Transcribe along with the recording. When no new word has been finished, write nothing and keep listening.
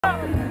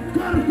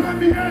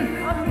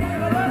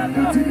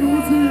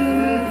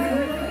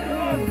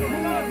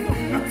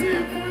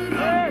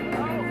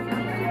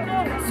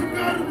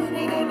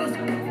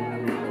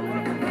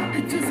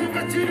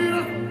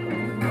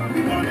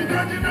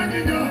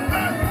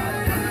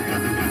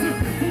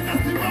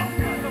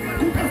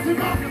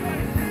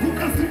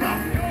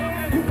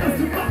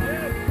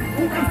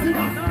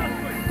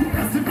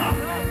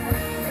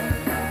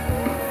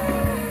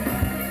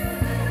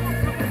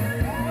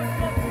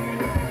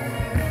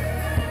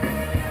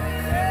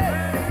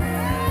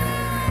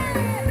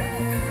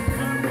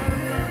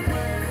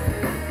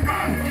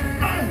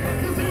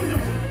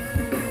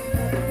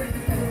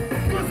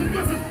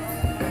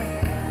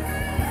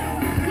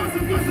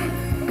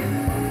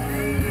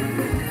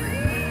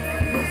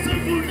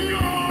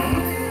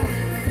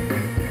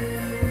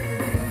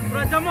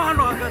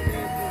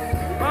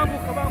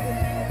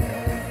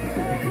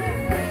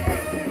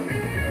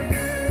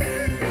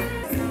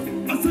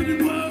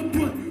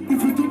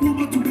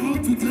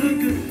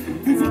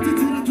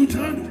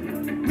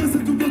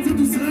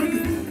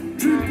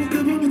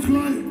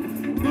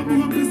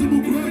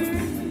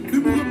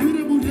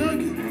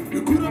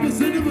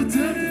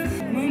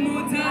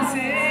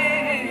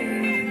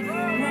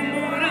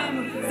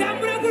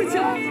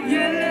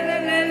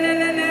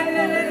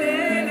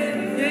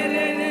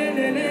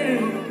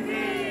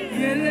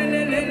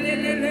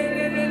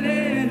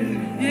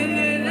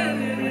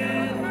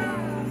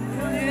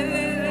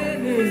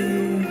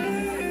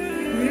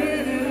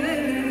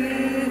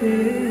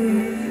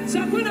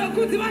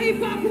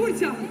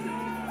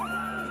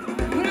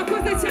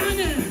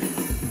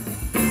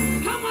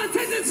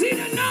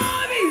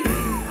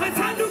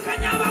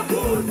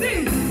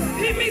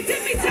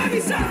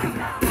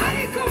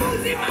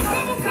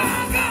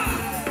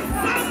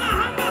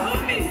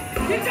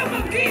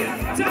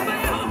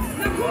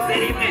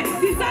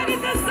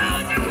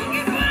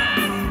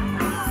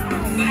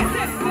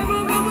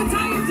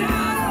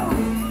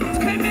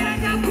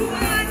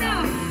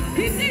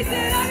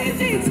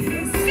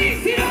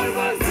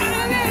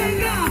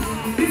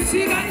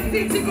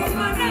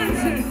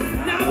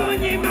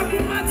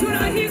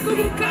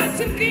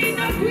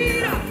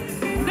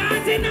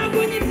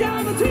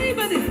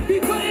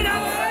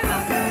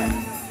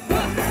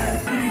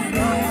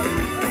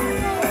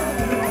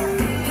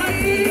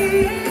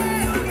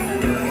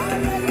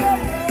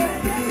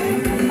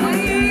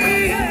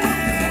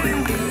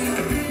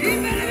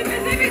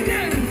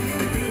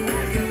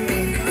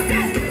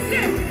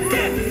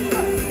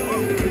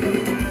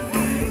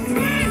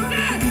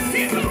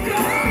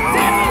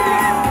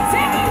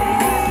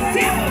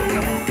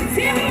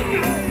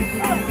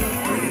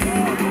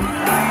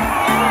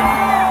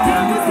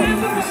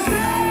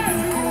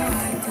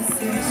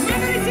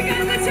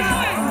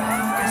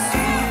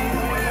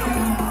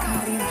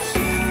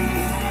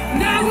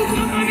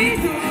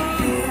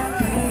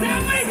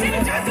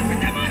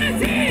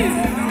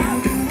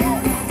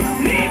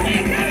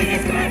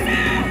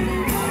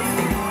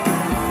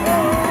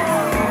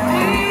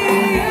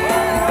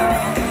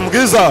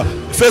Bwiza,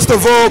 first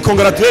of all,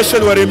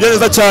 congratulations, waririmbye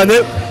neza cyane,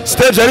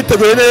 stage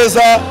yariteguye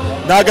neza,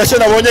 nta gashya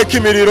nabonye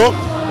k'imiriro,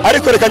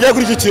 ariko reka njye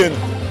kuri iki kintu.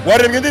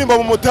 Waririmbye indirimbo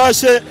mu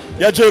mutashe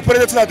ya Jay Polly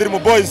ndetse na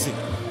Dream Boys.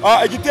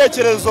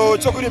 Igitekerezo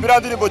cyo kuririmba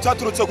indirimbo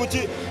cyaturutse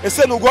kuki?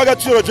 Ese nuguha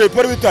agaciro Jay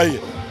Polly witahiye?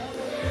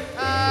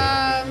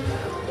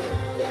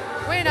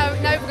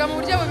 Nabivuga mu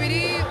buryo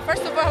bubiri.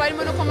 First of all,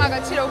 harimo no kuma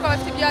agaciro kuko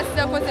abafite ibyo yasize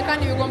yakoze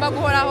kandi bigomba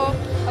guhoraho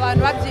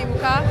abantu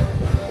babyibuka.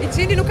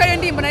 Ikindi nuko ari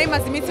ndimbo nari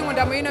maze iminsi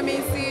nkunda muri ino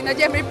minsi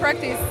nagiye muri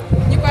practice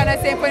nyikwana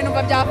symphony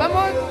numva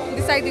byavamo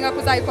deciding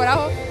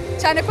kuzayikoraho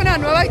cyane ko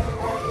n'abantu baba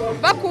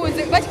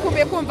bakunze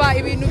bakikumbuye kumva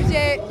ibintu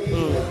bye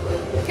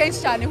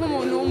kenshi cyane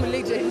nk'umuntu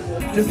w'umulegend.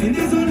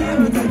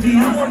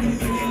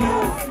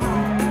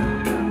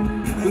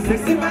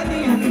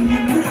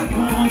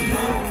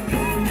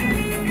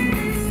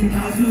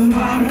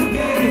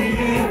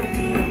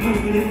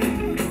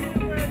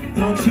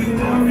 Don't you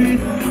worry.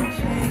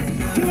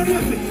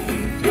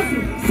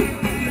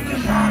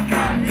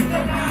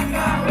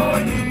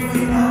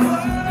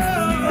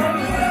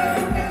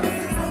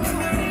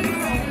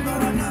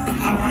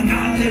 I wanna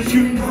let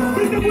you know.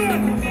 Bring the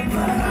word.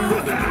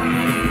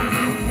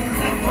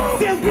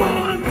 Say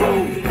one,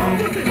 boom.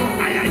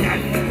 Ay, ay, ay.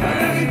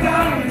 Let me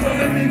down, so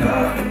let me go.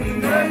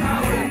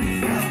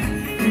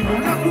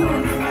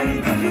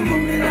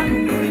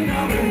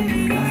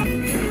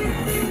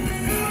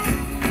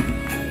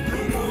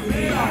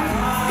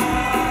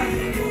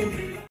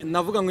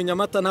 Navuga ngo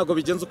Nyamata ntago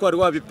bigenze uko wari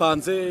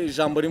wabipanze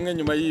ijambo rimwe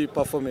nyuma y'iyi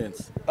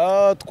performance.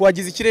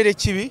 Twagize ikirere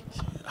kibi,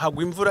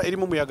 hagwa imvura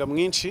irimo umuyaga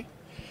mwinshi.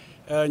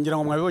 Ngira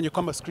ngo mwabibonye ko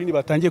ama screen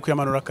batangiye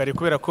kuyamanura kare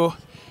kubera ko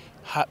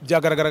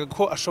byagaragaraga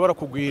ko ashobora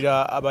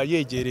kugwira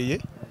abayegereye.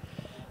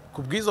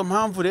 Ku bw'izo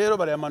mpamvu rero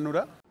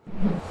barayamanura.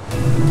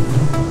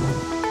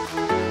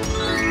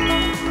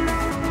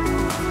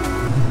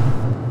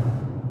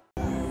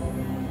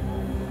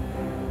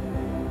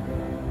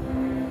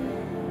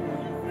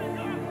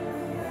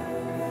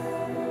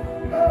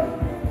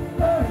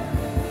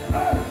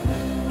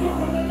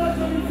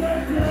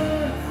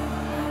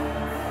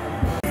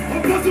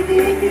 maze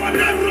umuhungu wa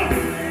Nero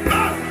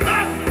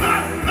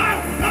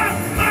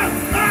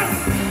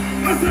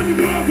Asani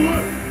Baba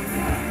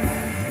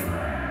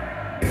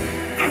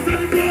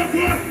Asani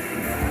Baba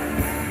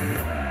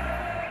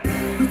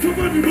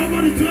Nichomani Baba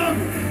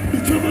Nichabu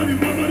Nichomani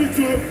Baba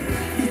Nichabu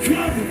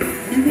Nichabu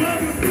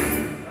Niwabu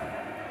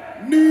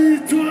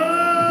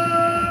Nichabu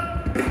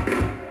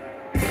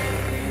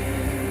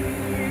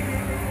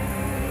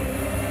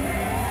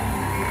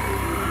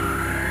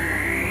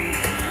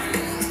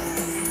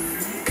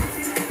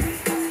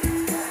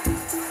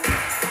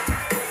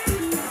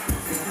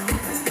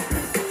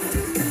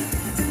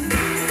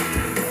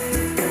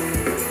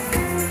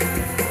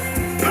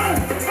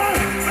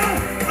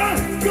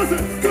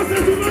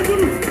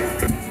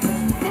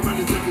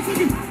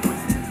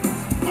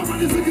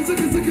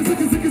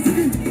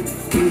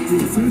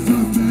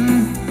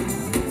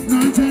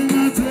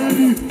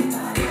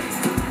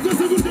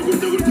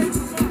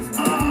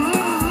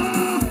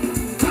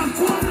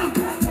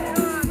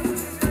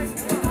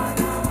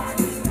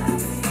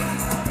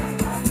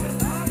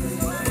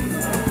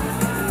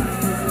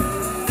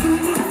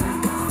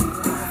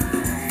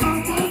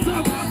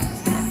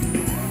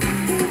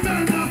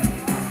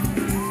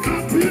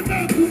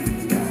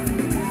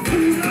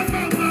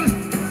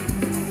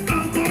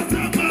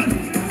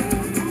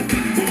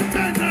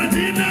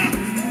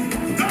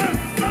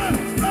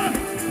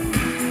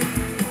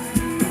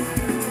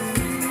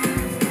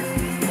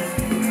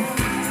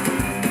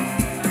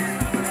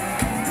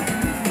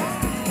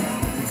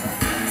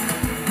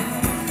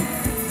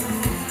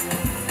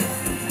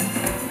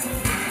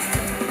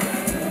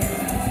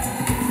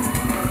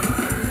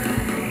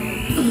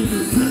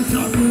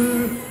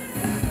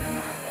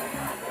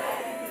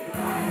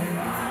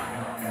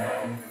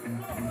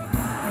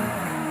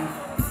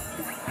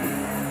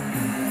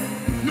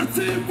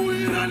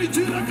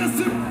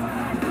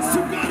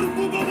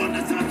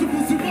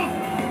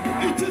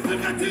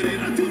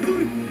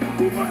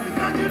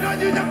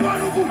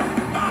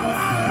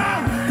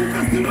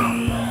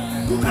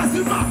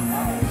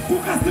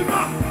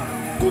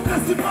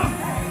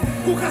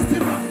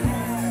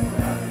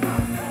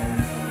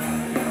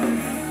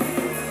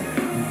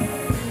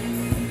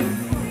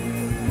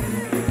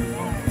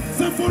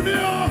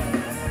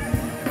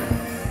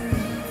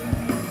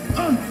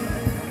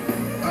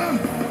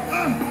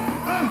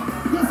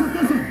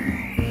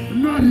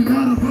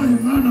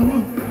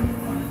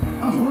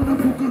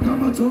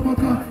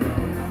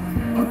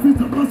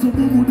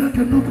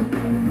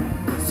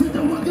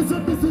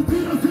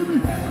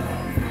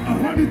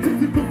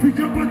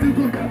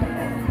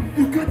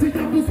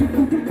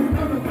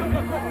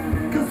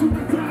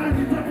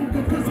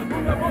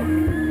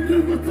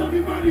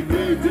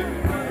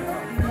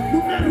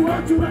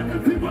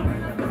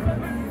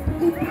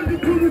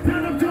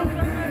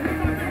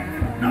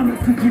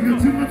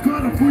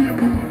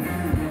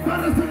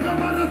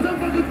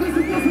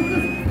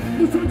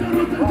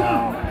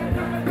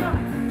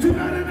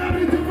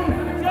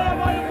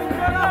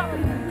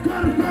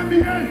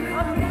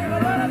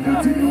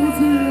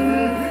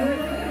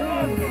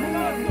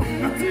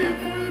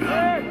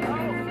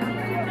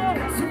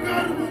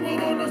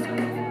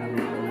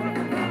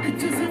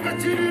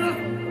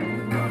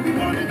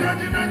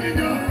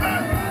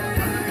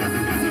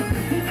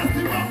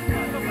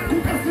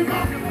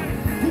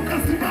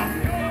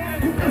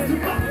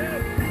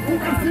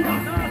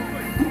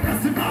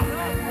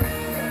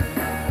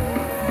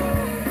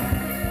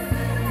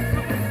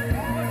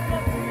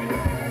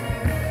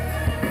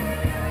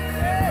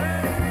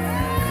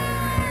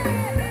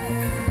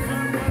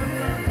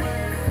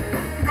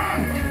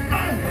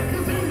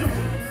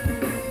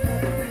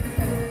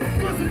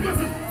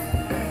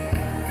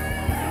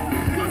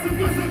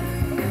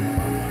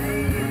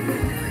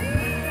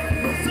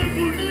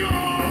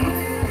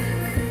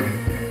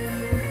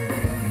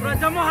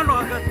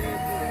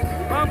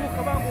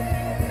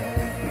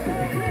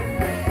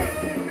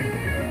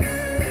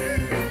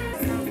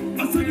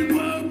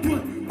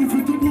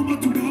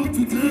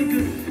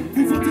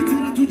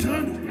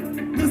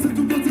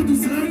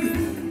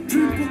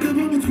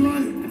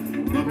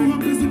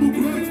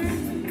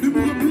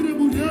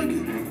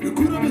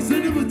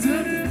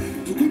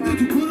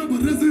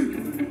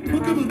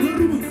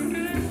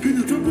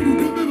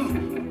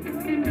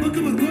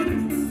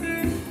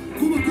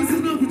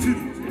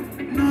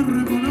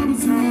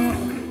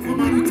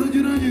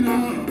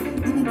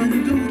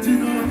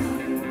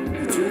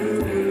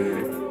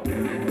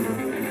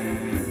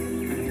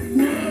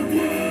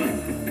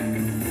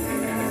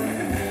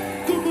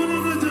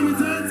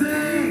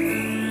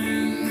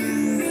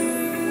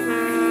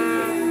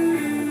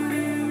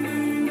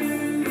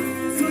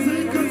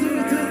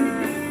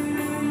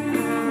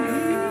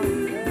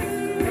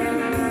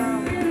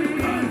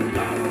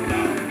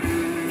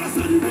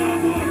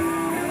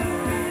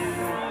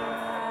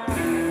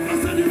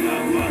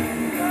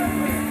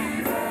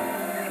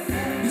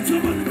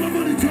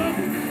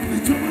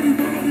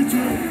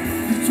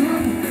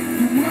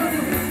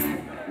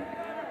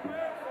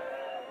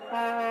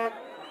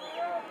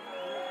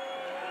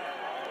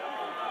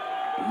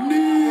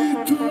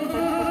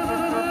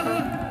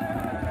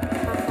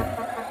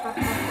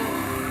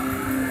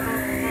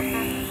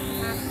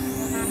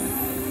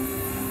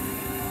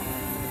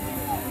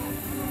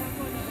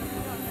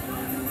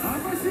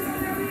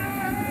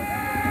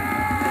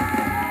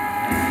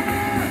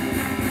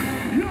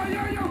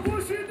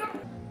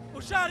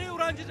Bushali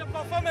urangije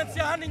performance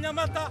ya hano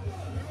Nyamata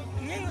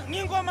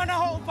n'ingoma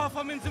naho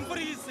performance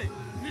imvura yise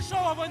ni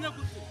show wabonye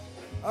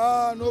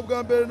gute? No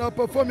bwa mbere na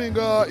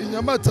performinga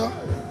Nyamata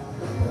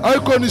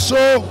ariko ni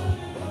show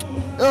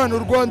mu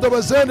Rwanda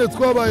abajene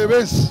twabaye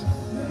benshi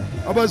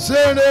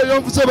abajene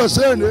iyo mvuze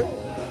abajene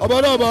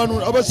abari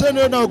abantu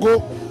abajene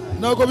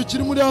nago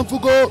bikiri muri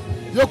amvugo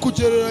yo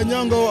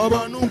kugereranya ngo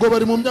abantu ngo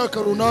bari mu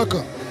myaka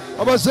runaka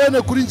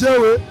abajene kuri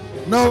njyewe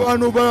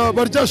n'abantu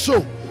barya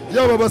show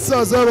yaba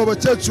abasaza yaba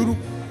abakecuru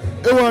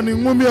ewana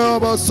inkumi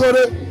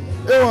abasore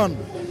ewana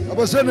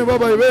abajene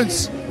babaye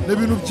benshi ni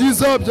ibintu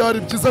byiza byari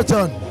byiza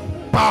cyane.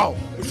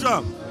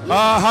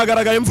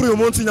 Hagaragaye imvura uyu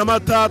munsi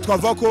Nyamata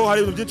twavuga ko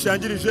hari ibintu byinshi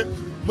yangirije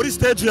muri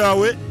stage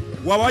yawe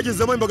waba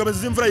wagezemo imbogamizi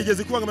z'imvura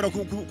yigeze kubangamira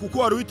kuko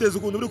wari witeze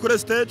ukuntu uri kuri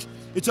stage.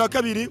 Icya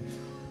kabiri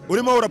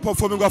urimo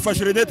uraperforminga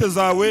wafashe rinete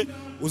zawe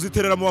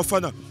uziterera mu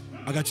bafana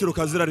agaciro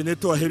kazira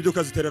rinete wahebye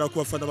ukaziterera ku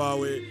bafana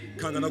bawe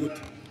kangana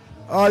gute?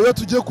 Iyo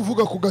tugiye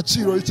kuvuga ku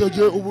gaciro icyo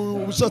gihe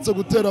ubu ushatse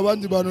gutera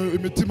abandi bantu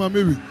imitima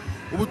mibi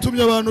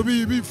ubutumye abantu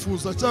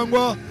bifuza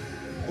cyangwa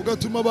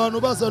ugatuma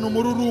abantu bazana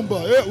umururumba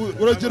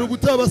uragera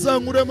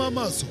ugutabasanguremo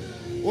amaso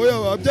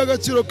oya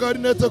by'agaciro ka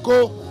rinete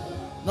ko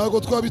ntago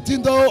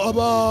twabitindaho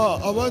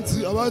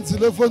abanzi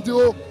level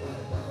ndiho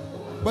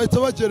bahita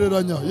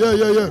bagereranya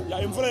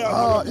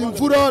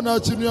imvura nta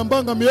kintu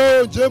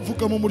yambangamiyeho ngiye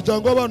mvuka mu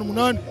muryango w'abantu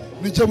 8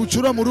 nijye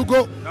bucura mu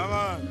rugo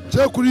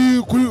ngiye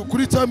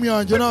kuri time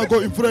yanjye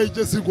ntago imvura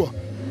yigeze igwa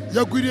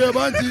yagwiriye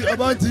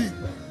abandi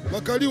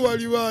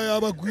bakariwariwa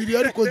yabagwiriye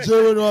ariko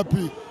njyewe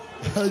wapi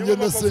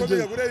ngenda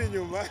sengeye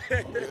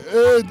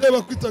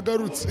ndeba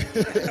kwitagarutse.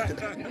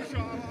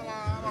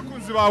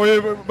 Abakunzi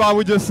bawe ba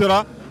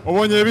Bugesera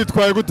ubonye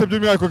bitwaye gute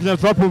by'umwihariko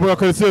Kinyatrap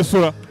bugakoretse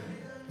yesura?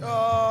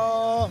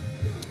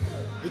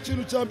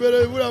 Ikintu cya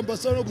mbere buriya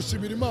mbasa no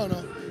gushimira Imana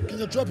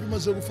Kinyatrap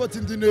imaze gufata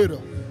indi ntera.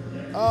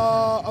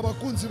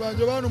 Abakunzi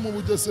banjye bano mu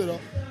Bugesera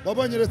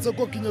babanyeretse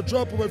ko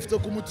Kinyatrap bafite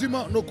ku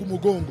mutima no ku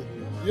mugongo.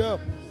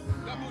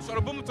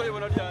 Album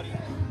tuyibona ryari?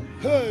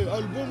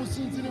 Album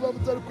sinzi niba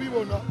mutari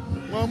kuyibona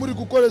muri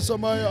gukoresha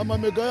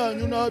amamega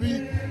yanyu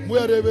nabi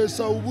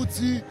muyarebesha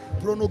ubutsi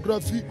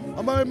pornography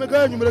amamega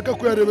yanyu mureka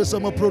kuyarebesha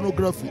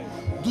amapornography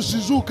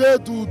dushijuke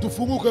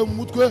dufunguke mu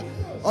mutwe.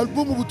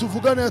 Album ubu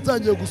tuvugana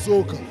yatangiye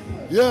gusohoka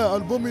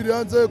album iri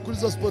hanze kuri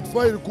za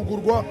Spotify iri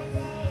kugurwa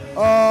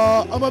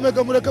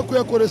amamega mureka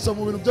kuyakoresha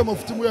mu bintu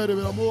by'amafuti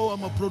muyareberamo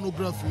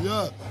amapornography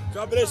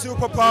God bless you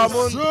Papa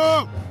Mon.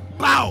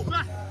 Pow.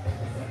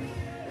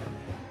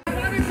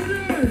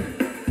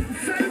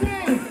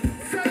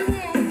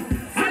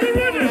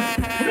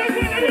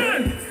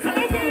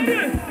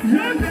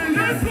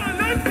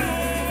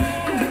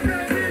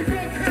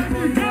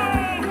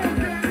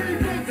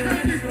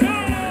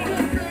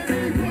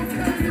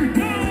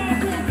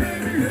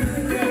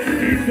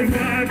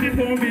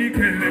 Before we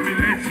can let me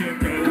let you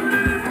go.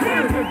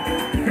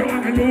 Girl,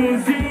 I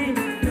lose you.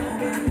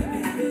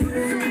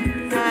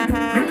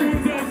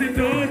 Who's off the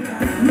door?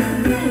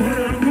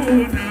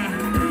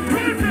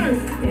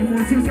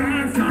 Almost as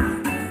answer.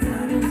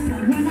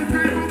 One more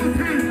time.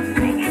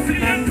 Como se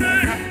lembra?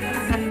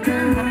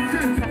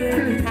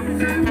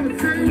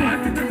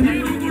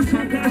 Quiero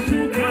gozar pra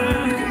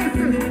chutar.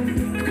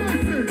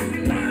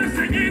 Para o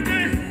seguinte,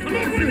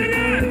 vamos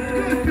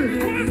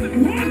let's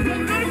go.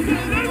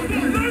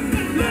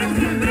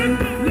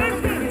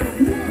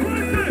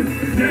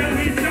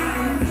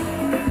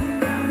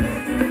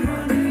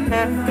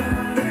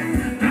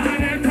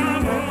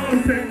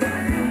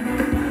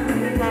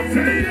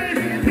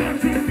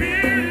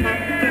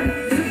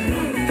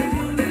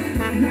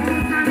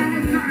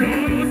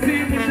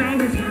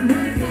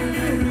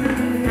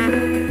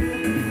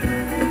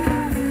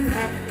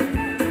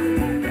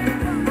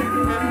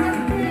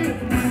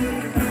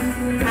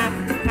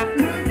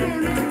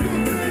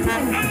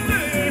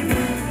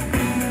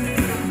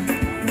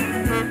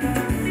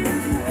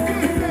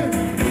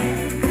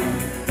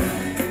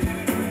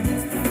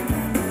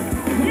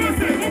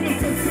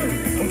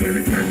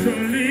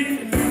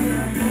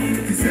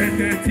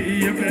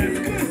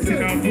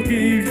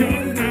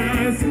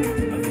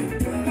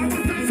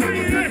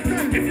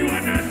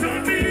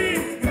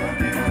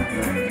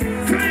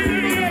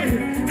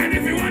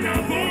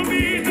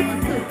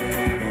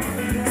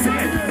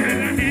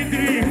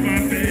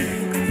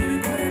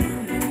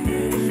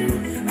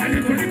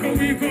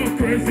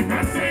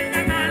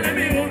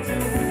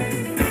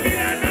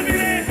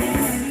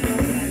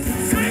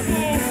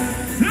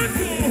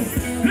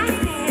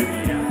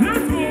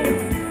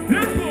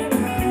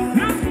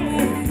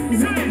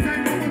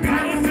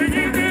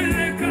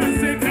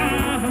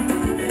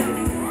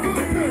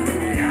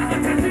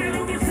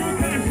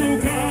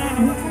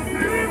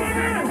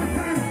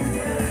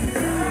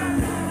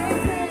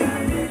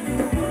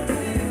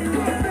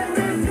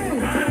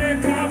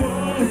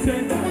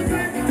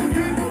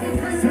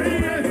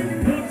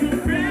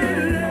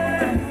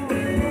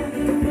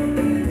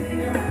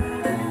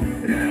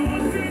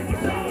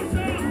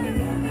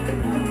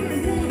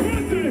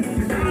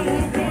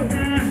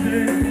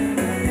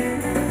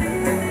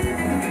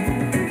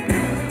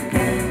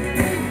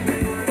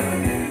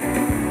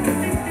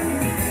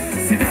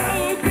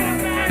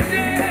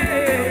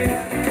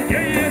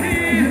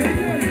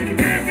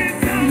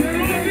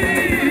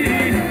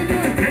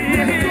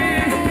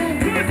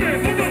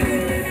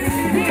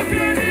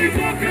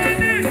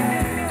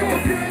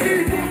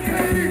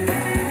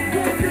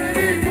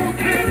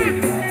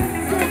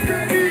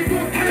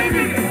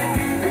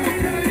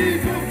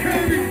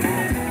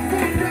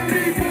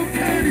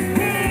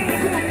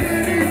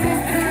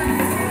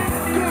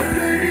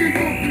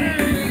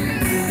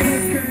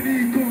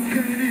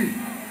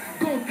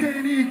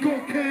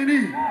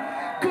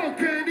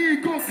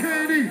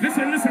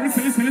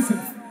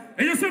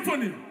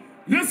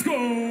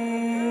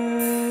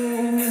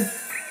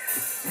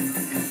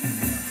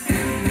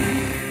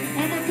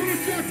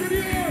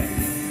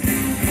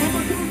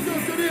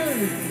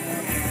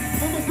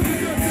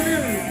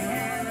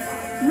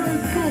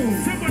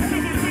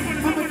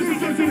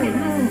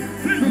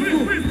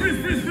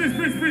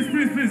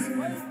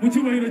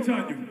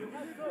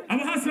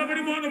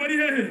 barimo hano bari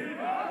hehe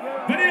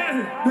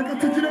reka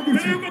tugire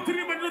gutya yuko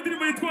turirimba nino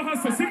ndirimbo yitwa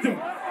hasa sibyo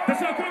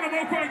ndashaka kubona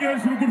amaboko yanyu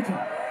hejuru gutya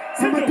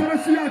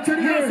amatoroshi yacu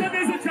ari hehe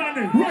neza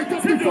cyane right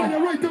up the fire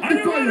right up the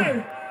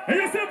fire Hey,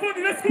 yourself,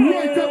 let's go!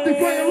 Right up the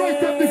fire,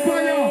 right up the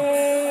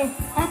fire!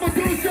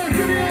 Amatoroshi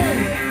yacu ari hehe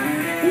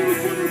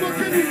urukundo rwa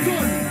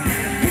Kenison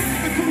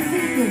tumere ku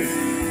rukundo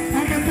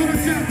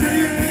amatoroshi yacu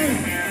ari hehe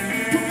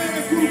tumere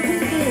ku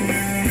rukundo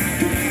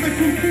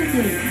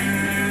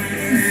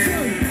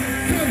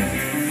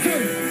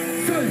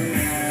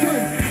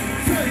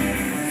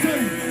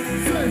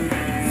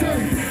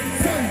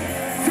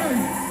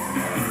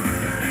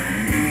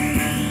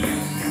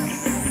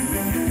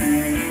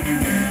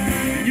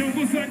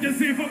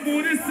ziva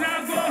muri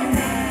sago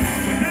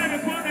nare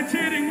kona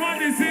chiri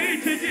ngwani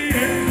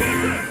zikigiye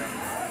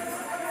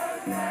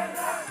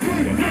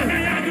Mana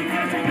yadu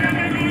kacho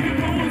neme ludi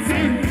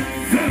konzi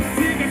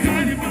Zafsiga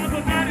kani baba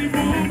kani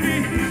mumi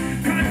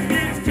Kani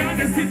nich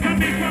chane sita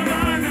mikwa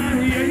bana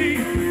yehi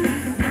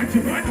Kacho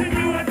wachi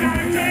miwa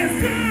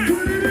dajesa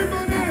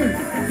Kuririmba ne,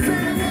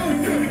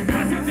 Salamote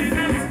Kasa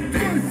dinas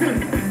Kasa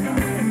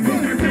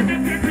Kasa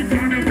kati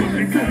kane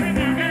wame kare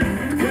mame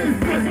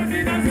Kasa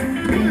dinas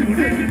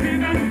Kurezi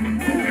dinas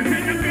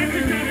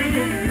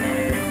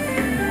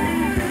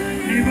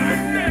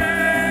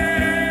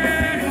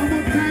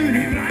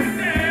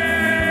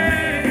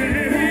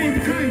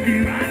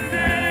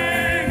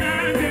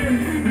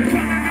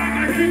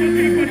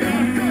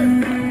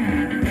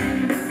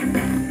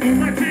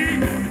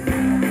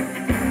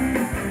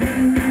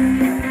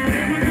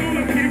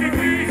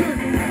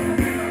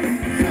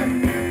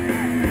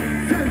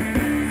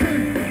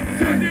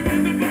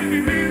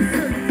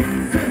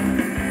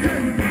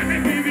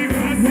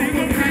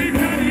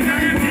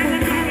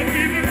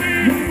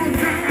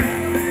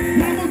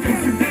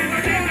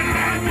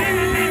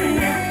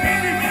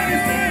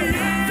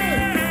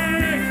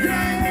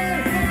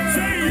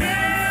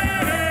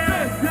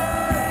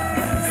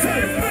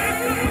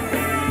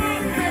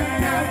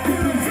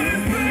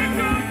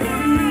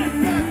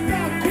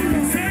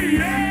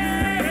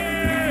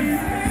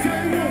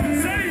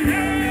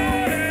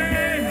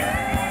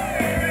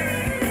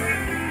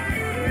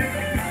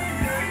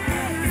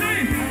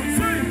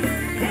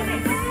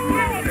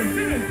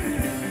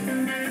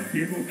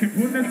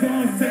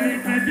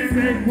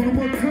One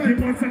more time.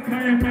 He wants to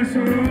cry on my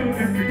shoulder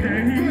every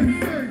day.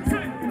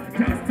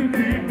 Just to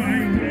keep my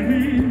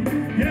way.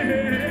 Yeah,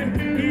 yeah.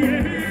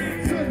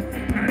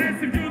 And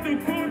as if you do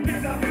good,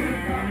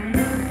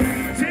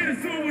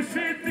 cheers over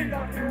shit.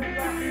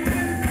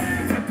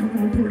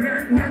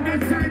 One more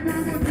time,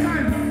 one more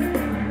time.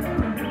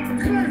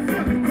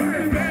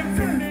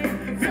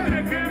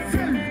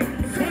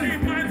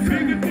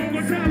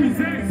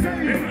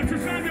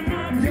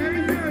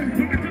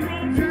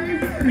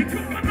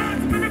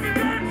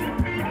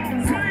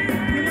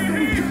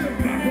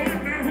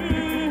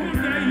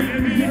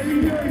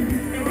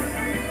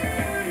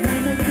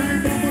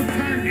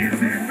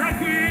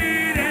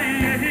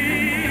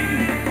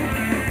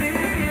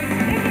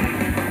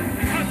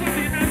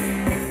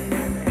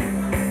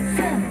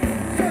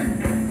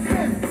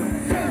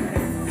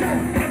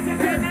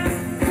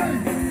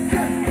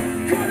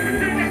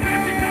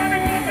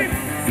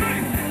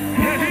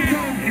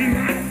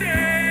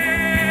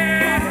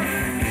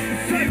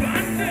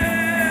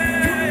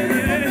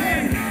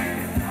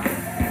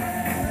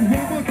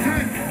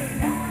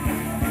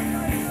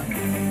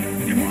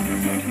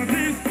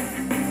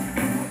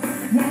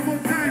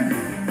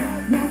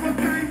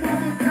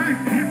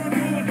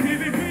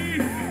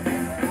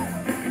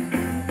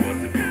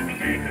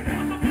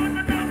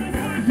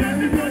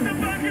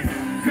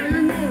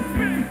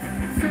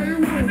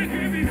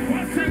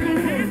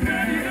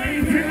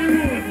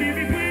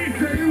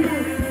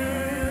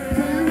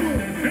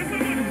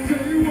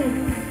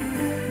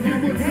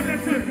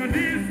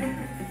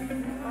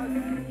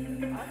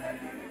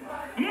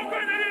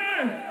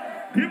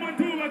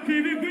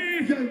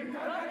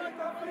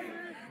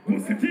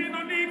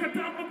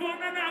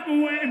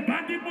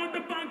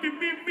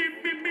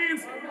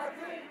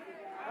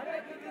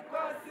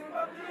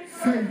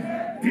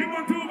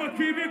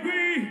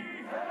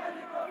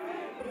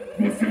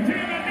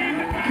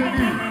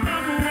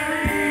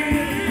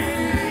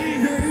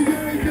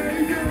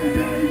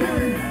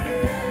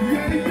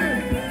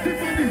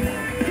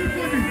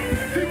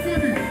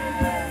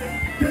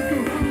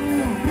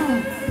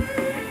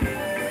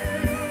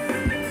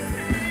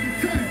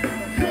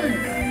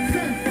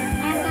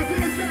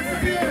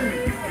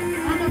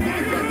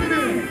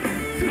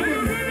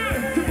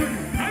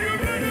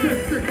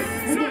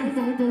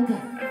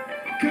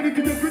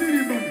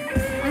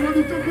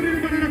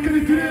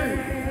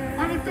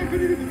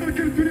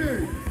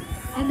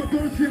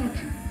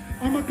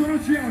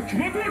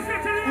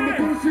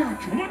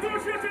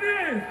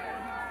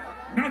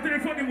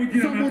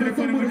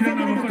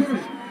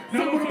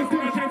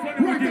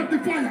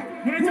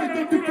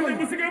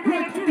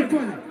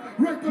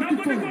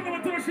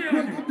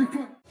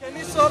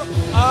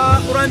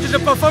 urangije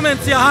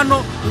performance ya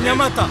hano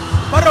Nyamata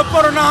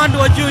paraporo n'ahandi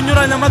wagiye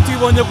unyura Nyamata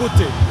uyibonye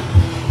gute?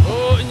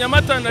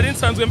 Nyamata nari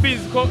nsanzwe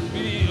mbizi ko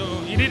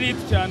iri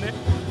riti cyane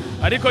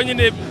ariko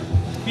nyine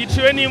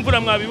twiciwe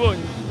n'imvura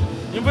mwabibonye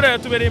imvura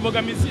yatubereye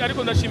imbogamizi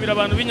ariko ndashimira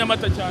abantu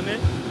b'inyamata cyane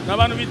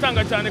n'abantu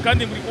bitanga cyane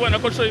kandi muri kubona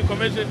ko show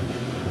ikomeje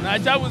nta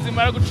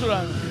cyabuzima ara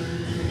gucuranga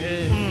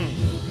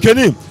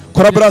Kenny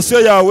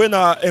collaboration yawe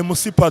na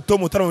MC Pato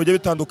mutaramo bigiye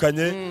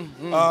bitandukanye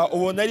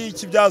ubona ari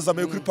iki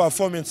byazamaye kuri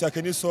performance ya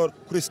Kenny Soul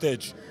kuri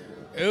stage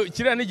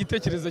kiriya ni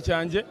igitekerezo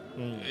cyanjye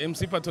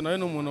MC Pato nawe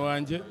n'umuntu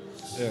wanjye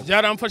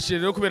byaramfashije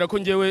rero kubera ko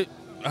ngewe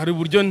hari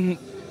uburyo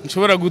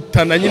nshobora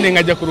gutana nyine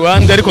nkajya ku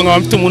ruhande ariko nkaba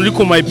mfite umuntu uri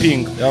ku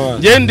mayipinga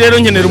ngewe rero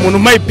nkenera umuntu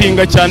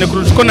mayipinga cyane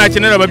kurusha uko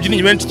nakenera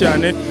ababyinnyi benshi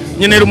cyane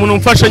nkenera umuntu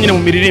umfasha nyine mu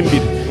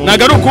miririmbire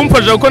ntago ari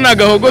ukumfasha kuko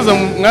nagahogoza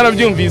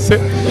mwarabyumvise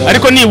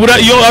ariko nibura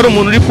iyo ari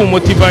umuntu uri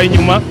kumumotiva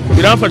inyuma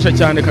biramfasha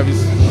cyane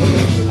kabisa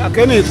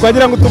Kenny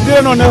twagira ngo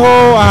tubwire noneho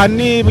aha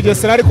ni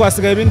Bugesera ariko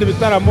hasigaye ibindi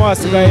bitaramo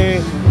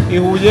hasigaye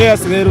Ihuye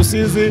hasigaye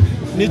Rusizi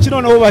ni iki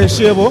noneho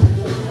bahishiye bo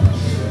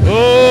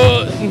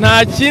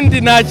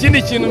nta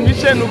kindi kintu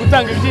mbice ni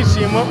ugutanga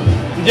ibyishimo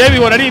ngewe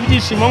bihora ari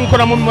ibyishimo nk'uko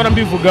namumora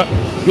mbivuga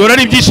bihora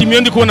ari ibyishimo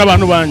iyo ndi kubona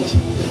abantu banjye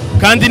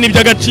kandi ni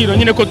iby'agaciro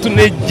nyine ko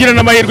tunegira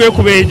n'amahirwe yo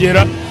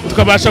kubegera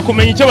tukabasha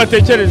kumenya icyo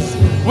batekereza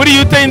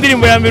buriya uteye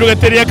indirimbo ya mbere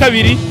ugatera iya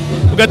kabiri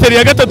ugatera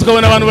iya gatatu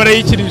ukabona abantu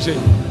barayikirije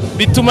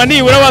bituma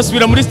nibura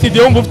wasubira muri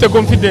studio wumva ufite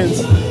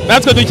confidence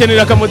natwe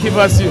dukenera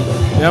akamotivasiyo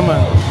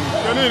yamana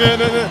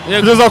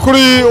kugeza kuri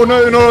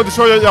ino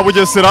show ya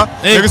Bugesera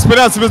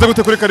experience imeze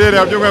gute kuri career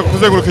yawe byo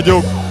kuzenguruka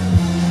igihugu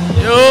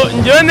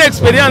ngewe ni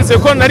experience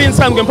ko nari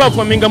nsanzwe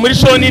performinga muri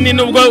show nini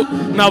nubwo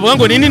navuga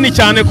ngo ni nini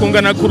cyane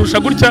kungana kurusha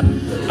gutya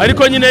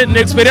ariko nyine ni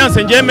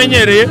experience ngewe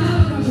menyereye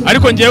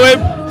ariko ngewe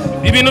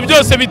ibintu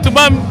byose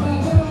bituma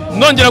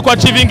nongera kwa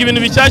achieving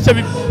ibintu bishyashya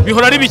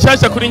bihora ari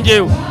bishyashya kuri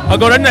ngewe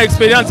agahora ari na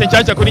experience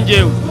nshyashya kuri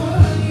ngewe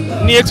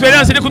ni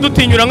experience iri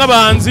kudutinyura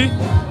nk'abahanzi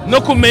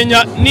no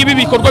kumenya niba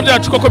ibikorwa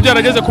byacu koko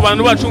byarageze ku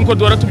bantu bacu nkuko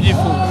duhora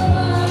tubyifuza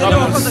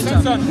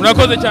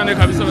murakoze cyane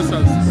kabisa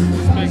basaza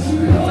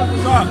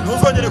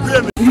ntuzongere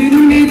kwiyemera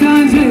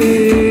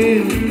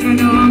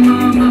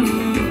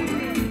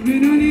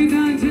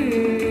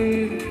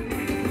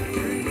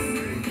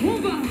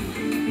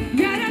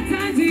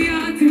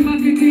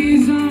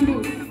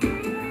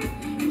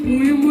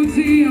uyu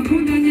munsi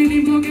yakundanye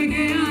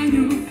n'imbogege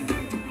yanyu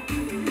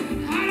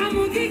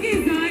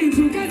aramugigiza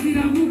inzoga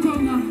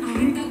ziramukoma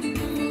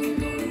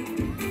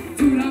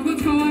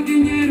turagotwa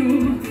wagenyero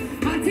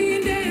ati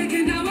indege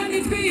ndabona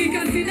itwika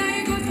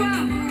sinayigotwa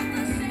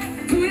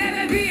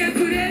turebe biye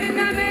turebe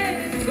nabe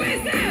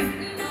twese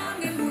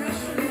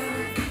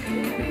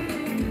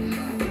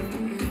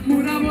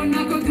murabona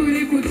ko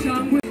turi ku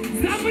cyangwa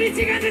zamura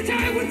ikiganza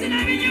cyawe gutya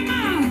n'inyuma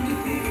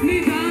ni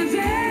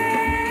danje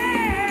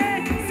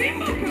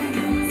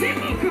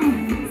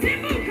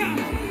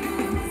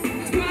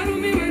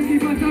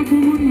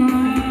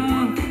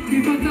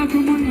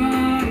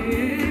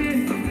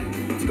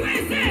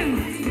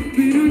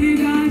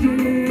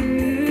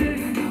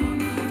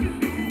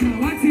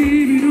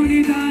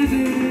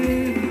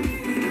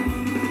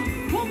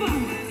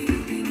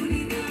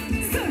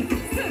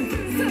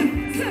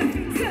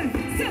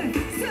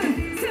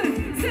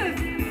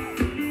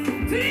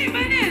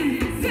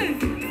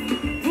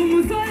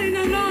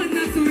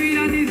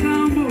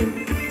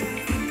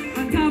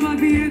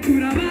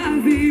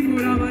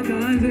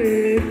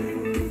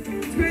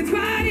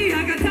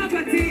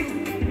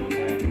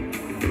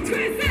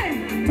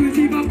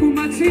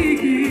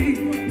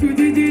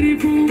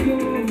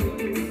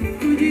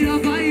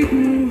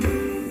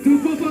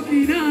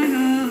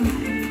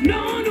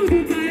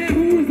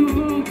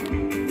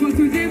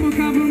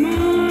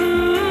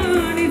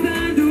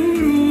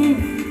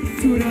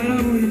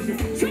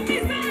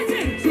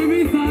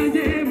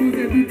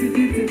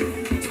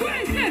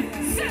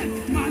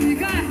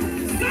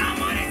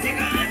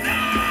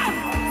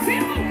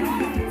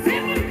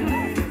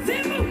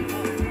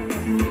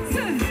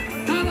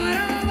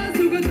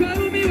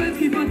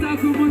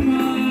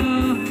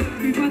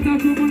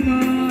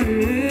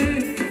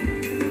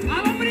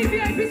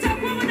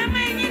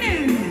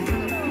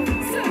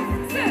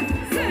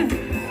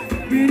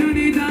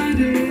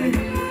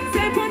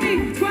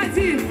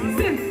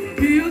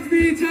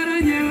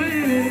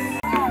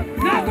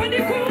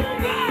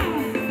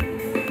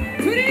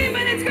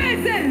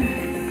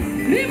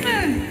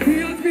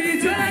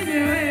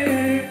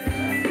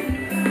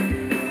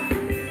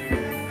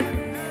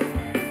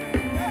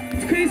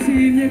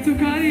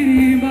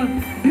Tukaririmba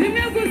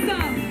rimwe gusa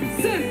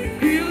se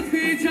iyo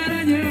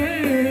twicaranye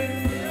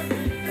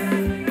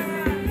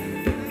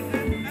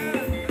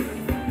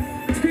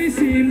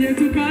twishimye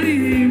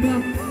tukaririmba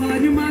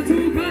hanyuma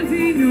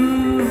tukazinya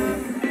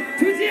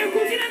tugiye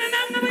kubyinana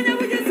namwe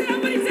abanyabugesera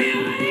muri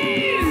tayari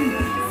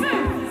se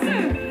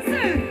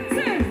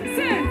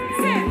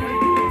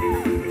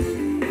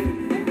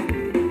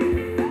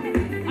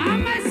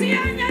amashyi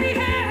yanyu ari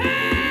hehe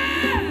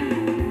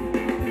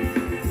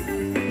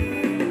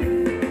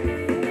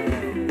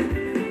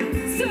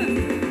se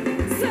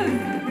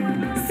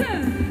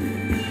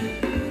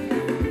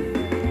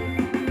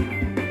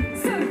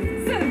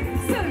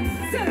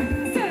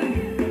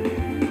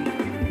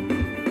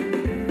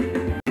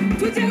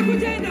tugiye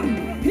kugenda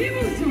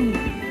iburyo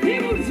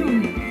iburyo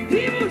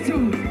iburyo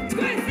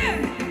twese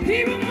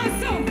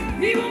ibumoso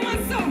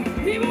ibumoso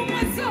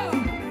ibumoso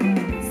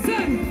se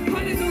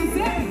allez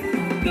danser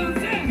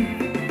danser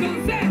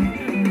danser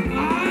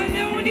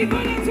allez on y va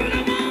là tout le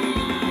monde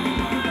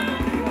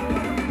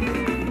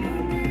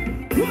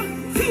 1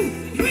 2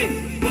 3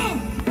 4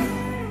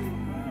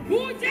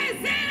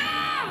 Bugesera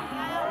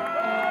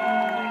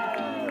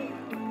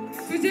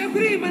tugiye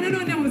kuririmba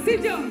noneho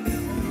sibyo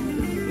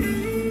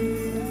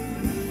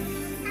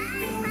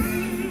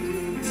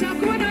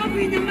Shakubona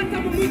bavuye Nyamata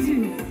mu mujyi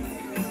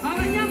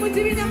abanyamujyi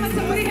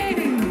b'Inyamata muri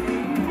hehe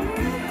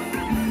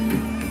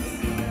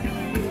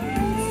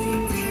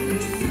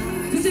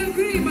tugiye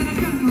kuririmba na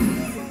kano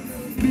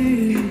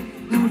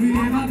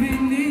nabireba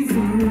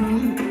binizoro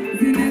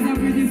zineza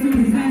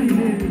kugisubiza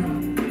rero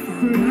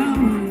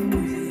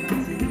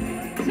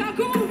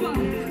Shakumva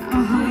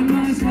ahantu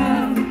hashya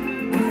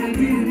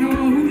baragira no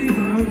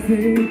ubibaze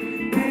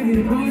baby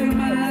boy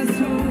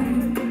amaraso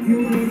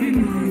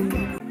y'ururimi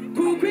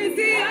kuko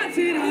isi yacu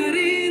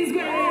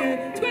irarinzwe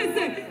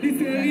twese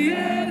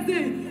riseriyeze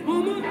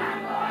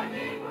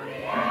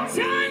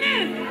cyane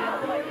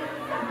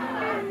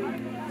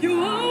you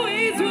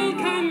always will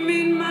come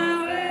in my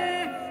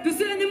way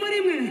dusubiranye muri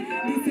mwe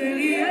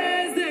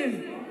riseriyeze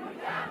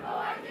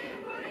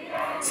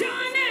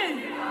cyane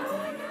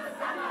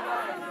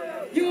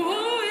you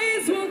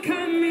always will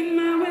come in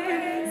my way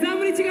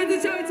zamura ikiganza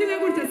cyawe kimwe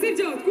gutya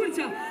sibyo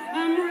gutya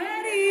I'm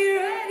ready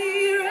ready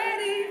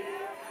ready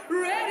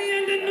ready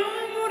and I know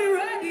I'm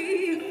ready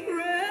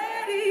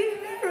ready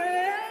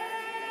ready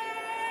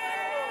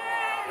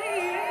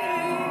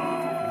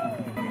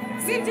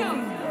sibyo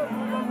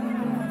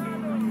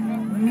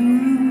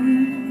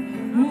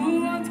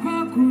uwo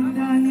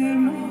twakundanye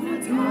mu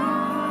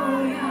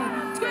butoya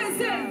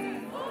twese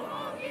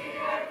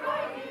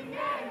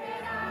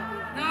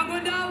ntabwo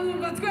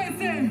ndabumva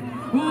twese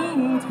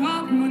uwo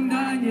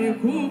twakundanye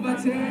kuva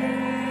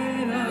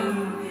kera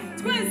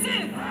twese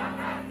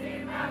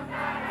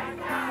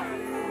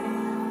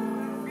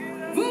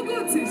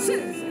vuguti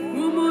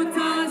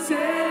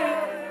mumutashe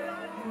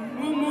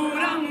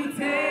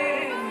mumuramutse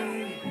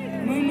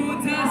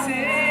mumutashe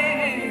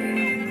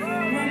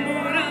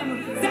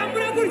mumuramutse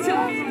zambura gutya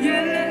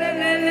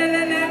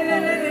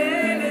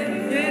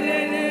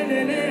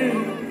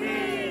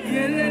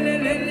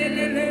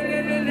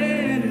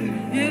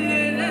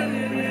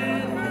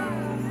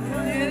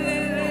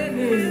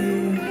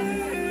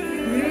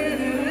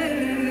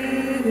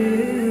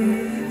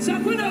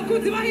shakunda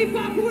abakunzi ba hip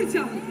hop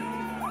gutya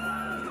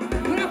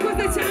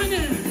murakoze cyane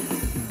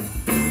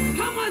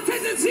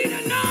amatagaciro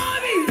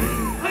nabi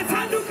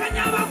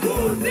atandukanya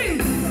abakunzi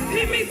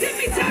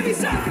imitima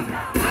itabishaka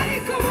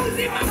ariko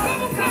ubuzima bwo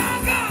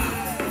bukanga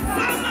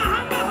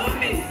samahamba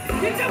homi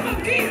ibyo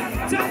mbabwira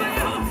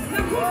byabayeho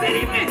nakunze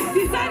rimwe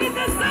izari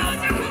idasanzwe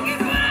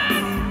nyakugikora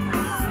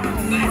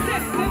twese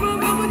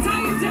tugomba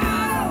gutanga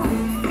ibyaro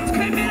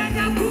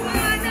twemeranya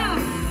kubana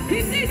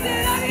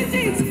ibyizera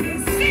n'ibyitsi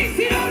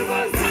sitiro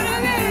rwose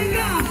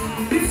arabenga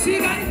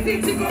inshinga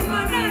itikigoma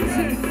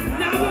nanje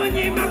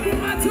nabonye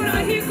maguma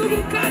turahiga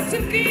ubukaci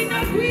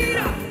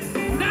bw'inakwira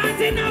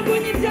nanjye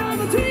nabonye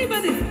ibyabo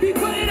turibane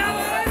bikorera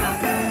wowe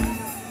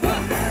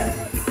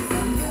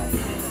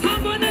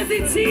hambona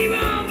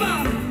zikibamba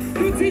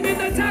rutinye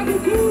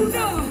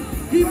ndacagukunda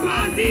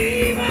imbazi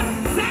riba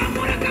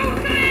zamura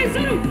akaboko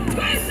hejuru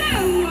twese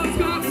uwo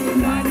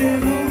twakundanye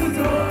mu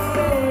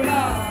butora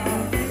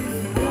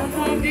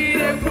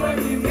umubwire ko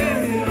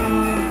nyimwemera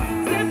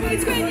twebwe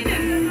twenyine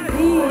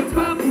uwo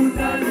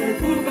twakundanye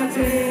kuva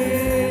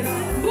kera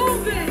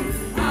bumve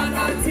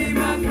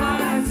agatima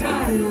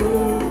karacayo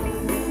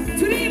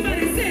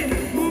turimbarize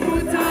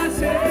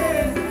mumutashe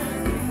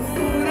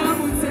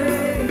mumuramutse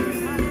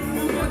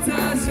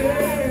mumutashe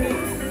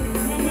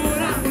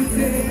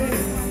mumuramutse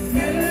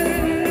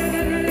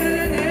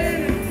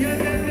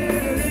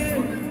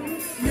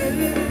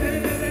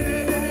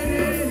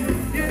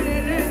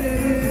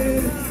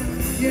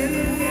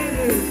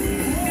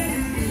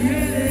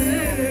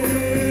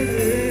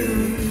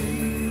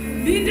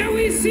Ninde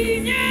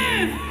wishimye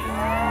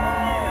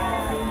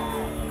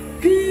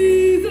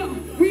Bwiza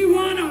we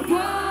wanna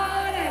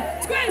party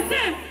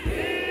twese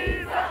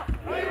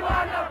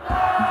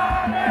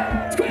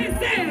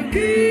twese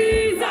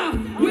Bwiza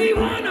we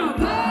wanna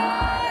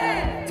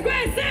party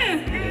twese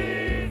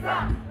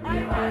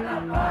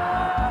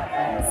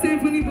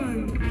Symphony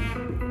Band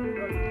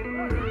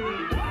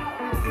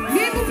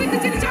niba ufite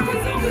ikintu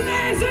cyakuzunguza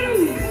hejuru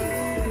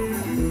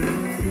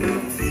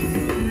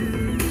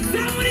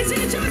zamura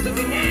ikintu cyose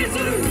ufite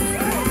hejuru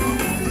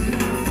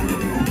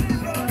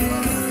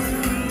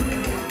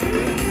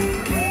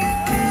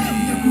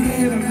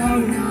kureba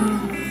nkabona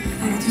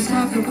aricyo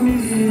ushaka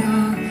kumbwira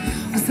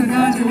gusa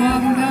nanjye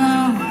wabona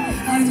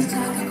aricyo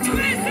ushaka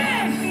twese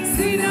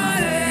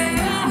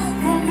sinareba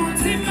mu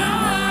mutima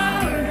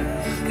wawe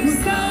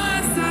gusa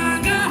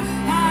wasanga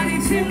hari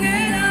kimwe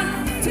na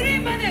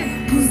turimbane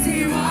gusa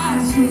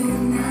iwacu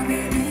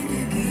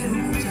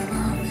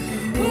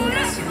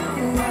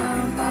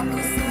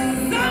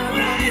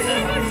zamura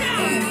hejuru gutya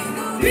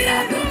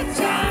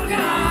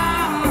biraducanga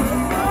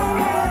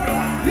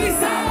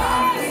bisaba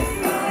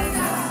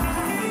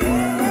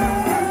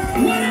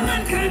what a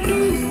man can do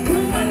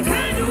woman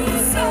can do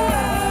so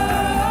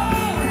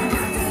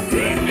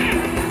rimwe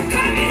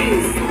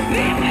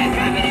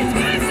kabiri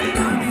twese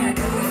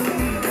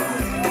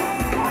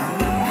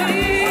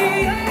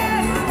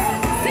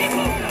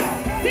simuka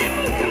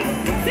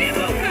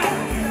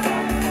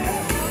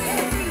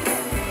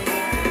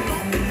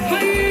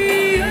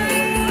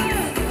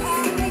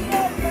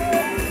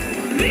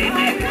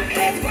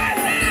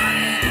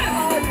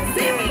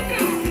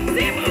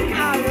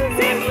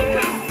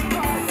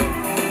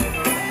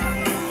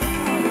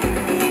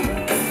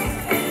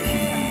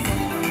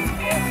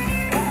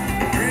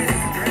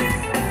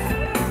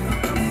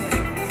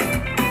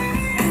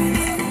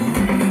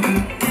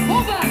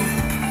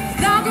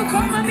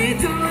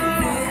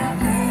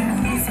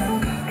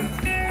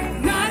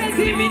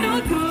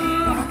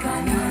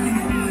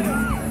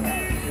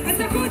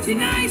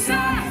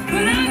Naisha,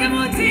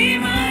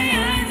 Mutima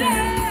Yanze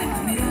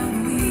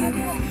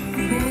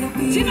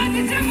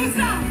Chimate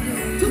Chamusa,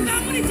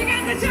 Tukamuni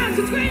Chiganda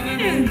Chansu,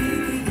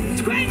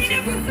 Twenyine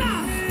Gusa,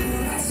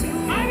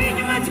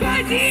 Abinyuma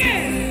Twagiye,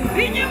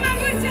 Binyuma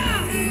Gusa,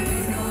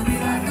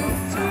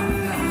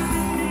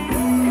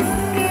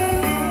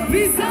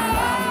 Visa,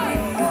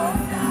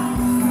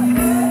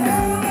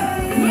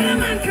 what a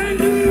man can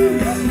do,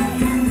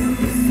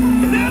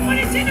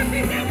 Nobody should have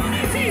been there,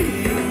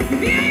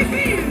 VIP.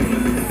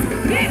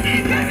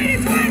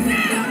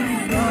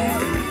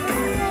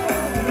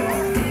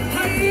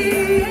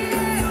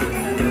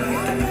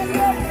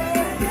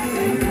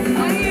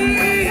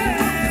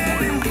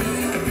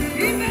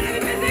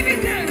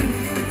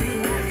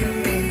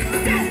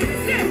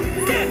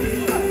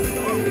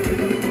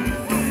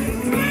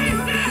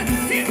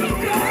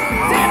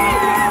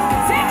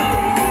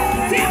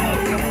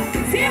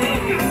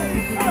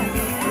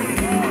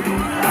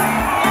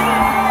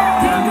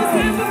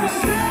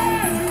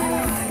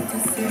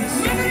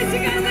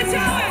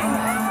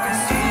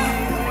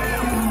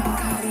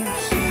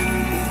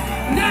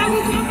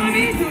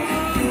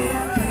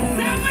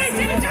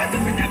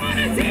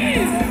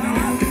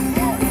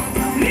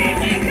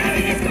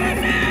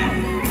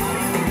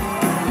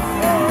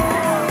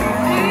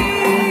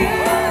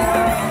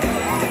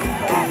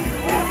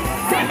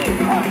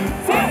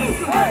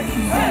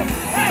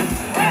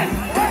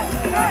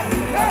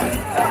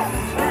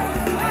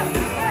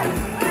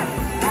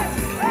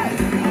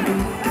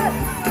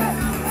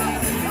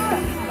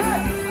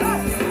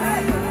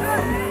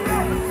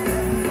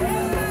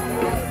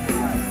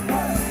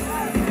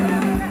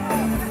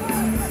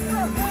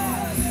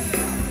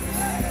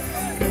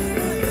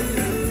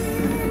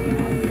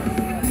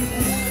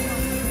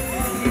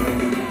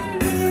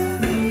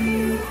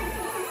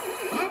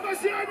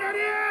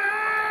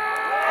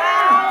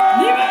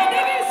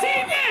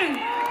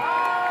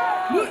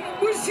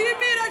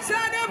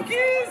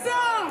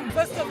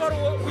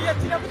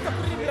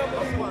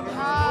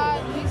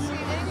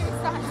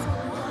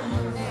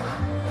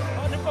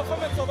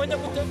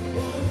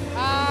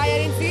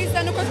 Yari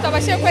nziza nuko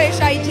tutabashije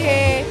gukoresha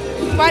igihe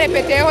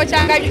twarepeteyeho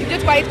cyangwa ibyo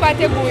twari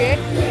twateguye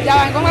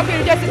byabaye ngombwa ko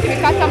ibintu byose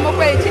tubikatamo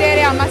kubera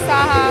ikirere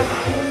amasaha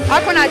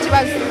ariko nta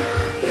kibazo.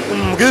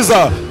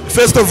 Bwiza,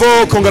 first of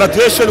all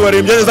congratulations,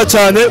 waririmbye neza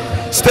cyane,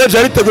 stage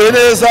yariteguye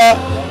neza,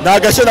 nta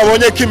gashya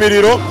nabonye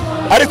k'imiriro,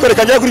 ariko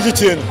reka njye kuri iki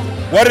kintu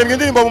waririmbye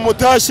indirimbo mu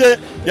mutashe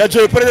ya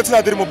Jay Polly ndetse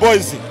na Dream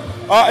Boys.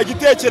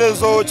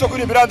 Igitekerezo cyo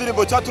kuririmba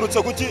indirimbo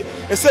cyaturutse kuki?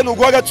 Ese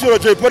nuguha agaciro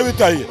Jay Polly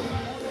witahiye?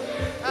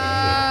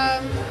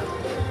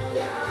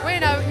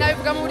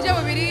 Nabivuga mu buryo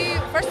bubiri.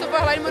 First of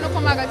all harimo no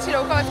koma agaciro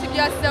kuko abafite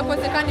ibyo yasize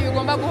yakoze kandi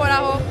bigomba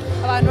guhoraho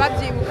abantu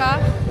babyibuka.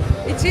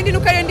 Ikindi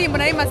nuko ari indirimbo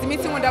nari maze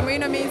iminsi nkunda muri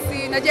ino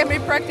minsi, nagiye muri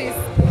practice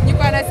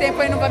nyikora na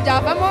sample numva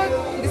byavamo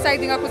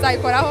decidinga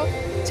kuzayikoraho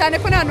cyane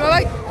ko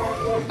n'abantu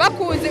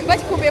bakunze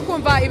bakikumbuye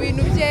kumva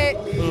ibintu bye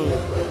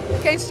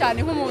kenshi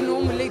cyane nk'umuntu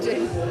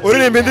w'umulegend.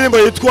 Uririmba indirimbo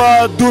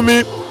yitwa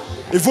Dumi,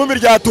 ivumbi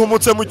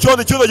ryatumutse mu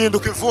cyondo cyondo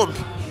gihinduka ivumbi,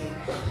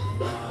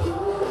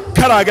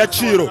 kari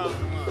agaciro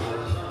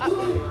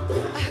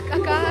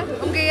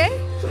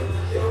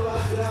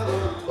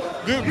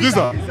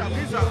Bwiza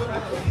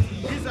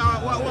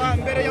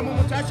mbere ya mu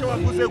mucace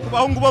wavuze ku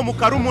bahungu bo mu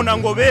Karumuna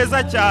ngo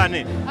beza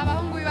cyane.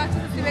 Abahungu bacu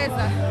si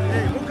beza.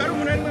 Mu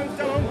Karumuna ni mwe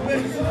abahungu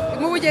beza.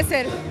 Mu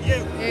Bugesera.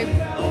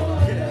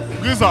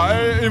 Bwiza,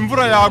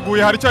 imvura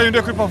yaguye, hari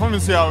cyahinduye kuri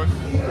performance yawe?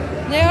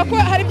 Nyewe ko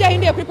hari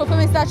byahinduye kuri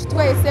performance yacu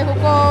twese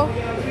kuko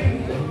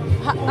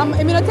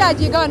iminota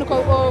yagiye igabanuka,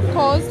 of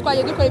course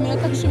twagiye dukora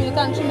iminota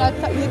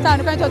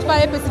 15 kandi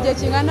twarepese igihe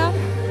kingana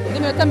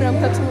n'iminota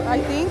 30 I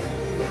think.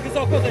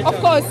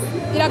 Of course,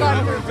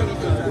 iragabanuka.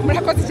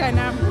 Murakoze cyane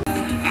namwe.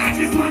 I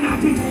just wanna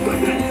be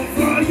good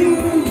for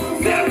you.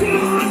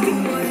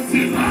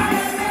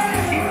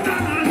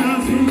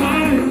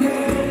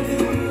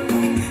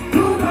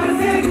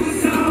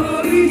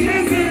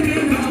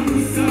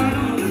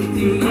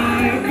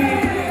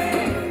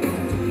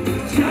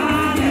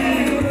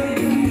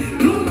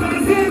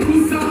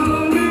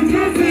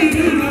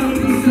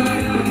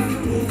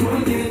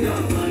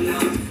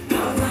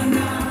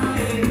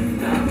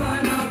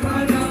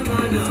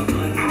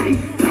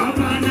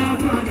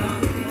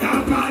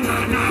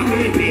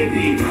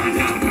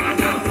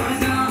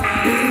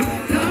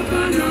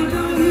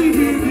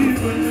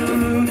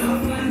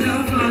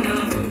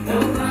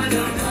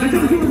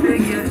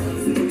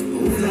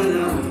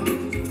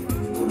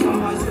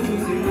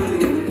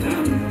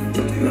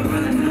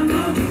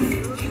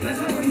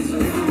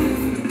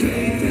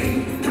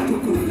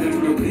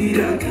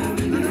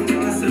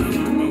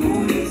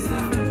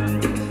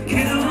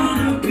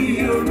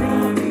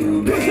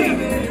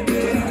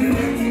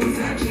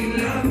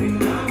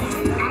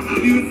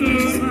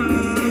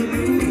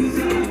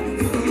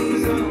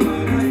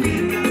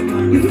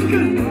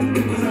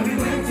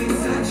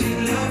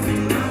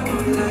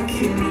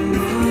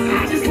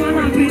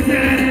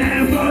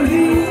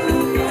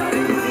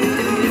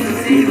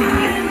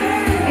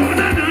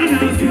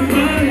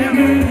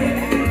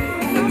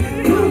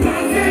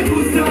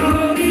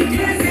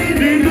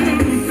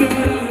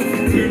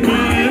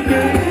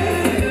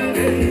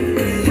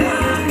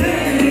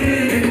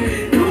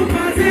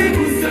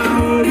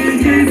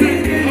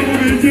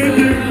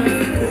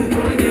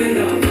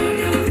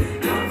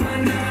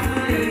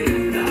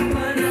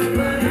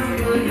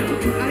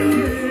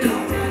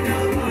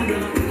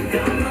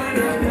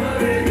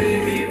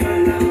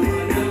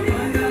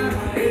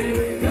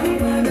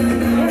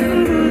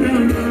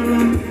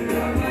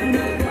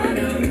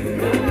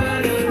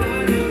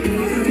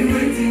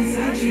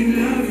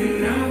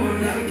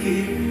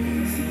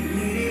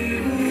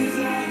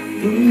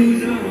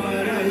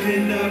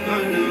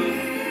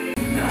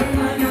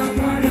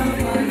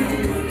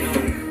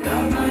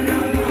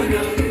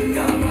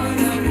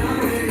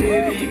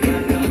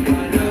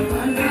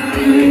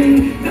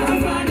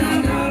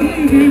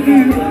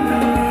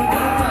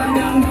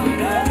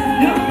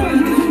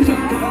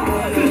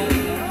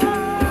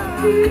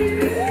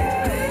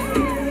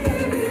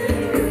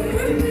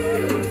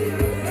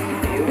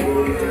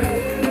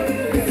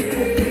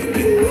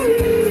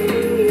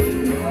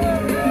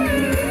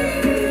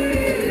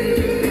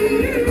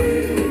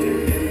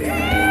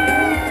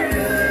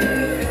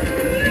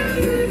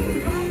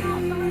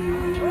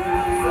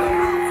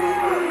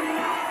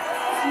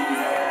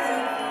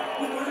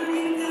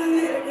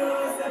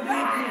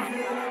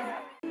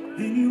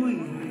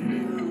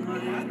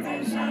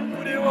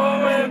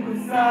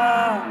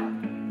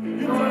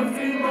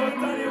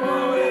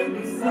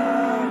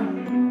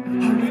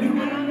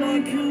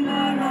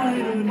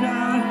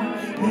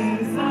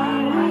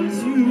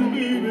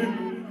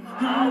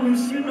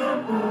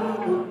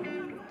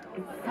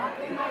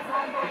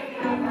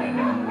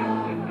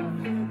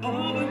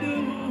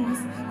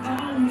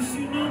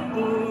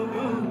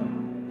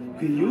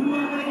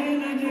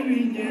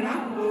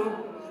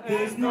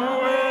 There's no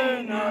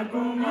way not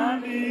to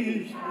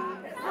manage.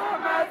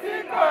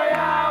 Amatiko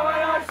yawe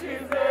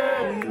yashize,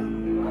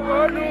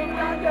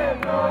 olukande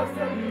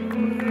byose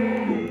bikuze,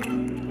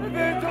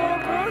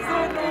 bitukuze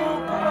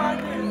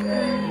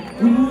n'ukubagize.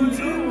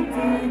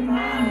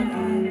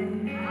 Ujutemana,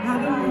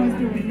 ntabwo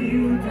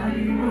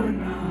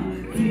utabibona,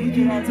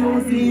 zigira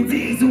zose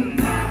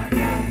nzizuka.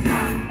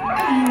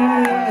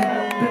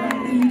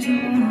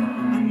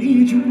 I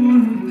need you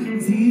more,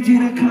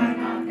 zigira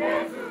kana.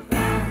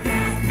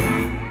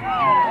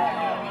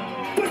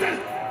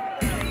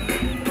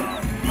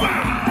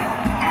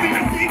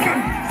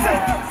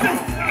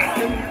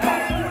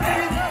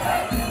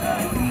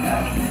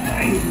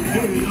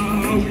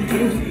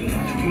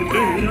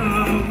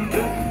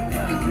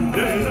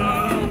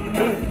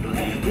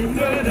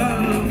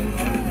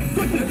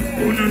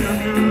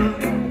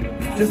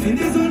 Just in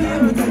this one, I'm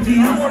going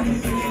to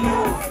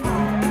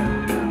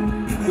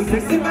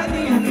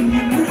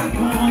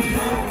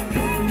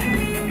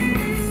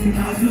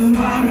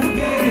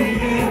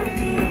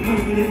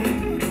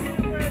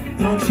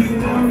don't you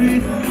worry.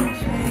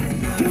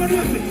 Come on,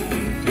 listen.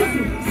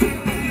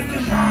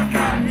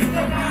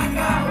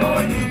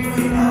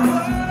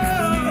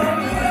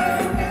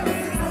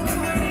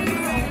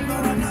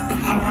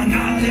 I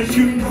wanna let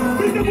you know.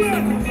 Bring the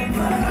word.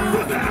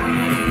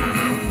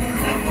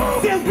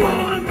 Just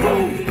one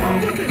move.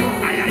 Let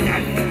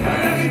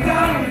me go.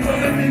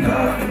 Let me go.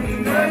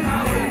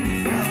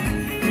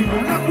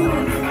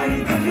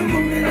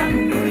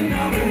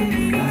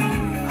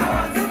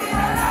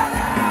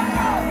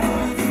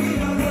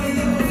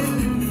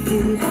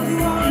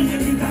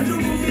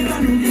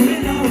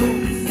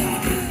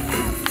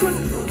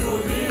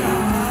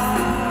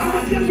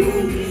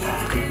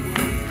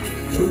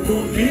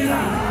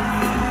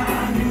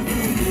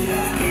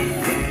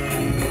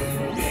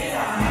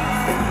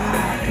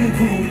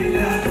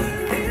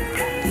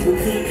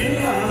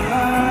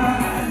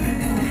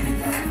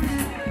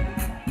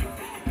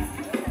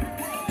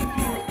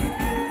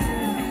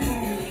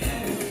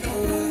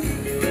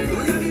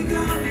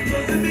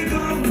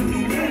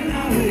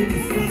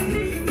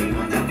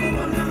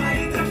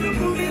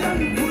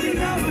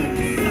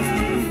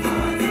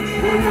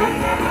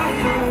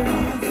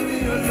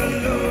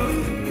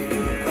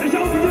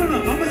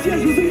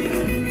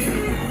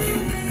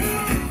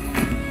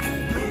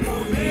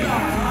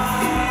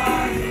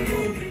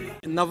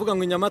 navuga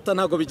ngo inyamata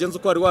ntago bigenze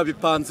uko wari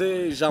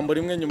wabipanze ijambo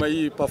rimwe nyuma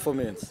y'iyi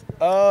performance.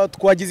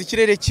 Twagize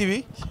ikirere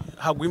kibi,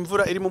 hagwa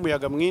imvura irimo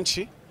umuyaga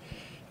mwinshi,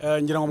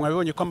 ngira ngo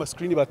mwabibonye ko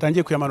ama-screen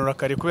batangiye kuyamanura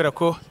kare kubera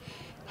ko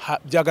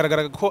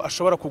byagaragaraga ko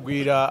ashobora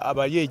kugwira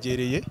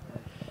abayegereye.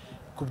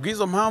 Ku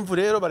bw'izo mpamvu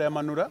rero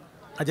barayamanura,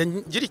 nkajya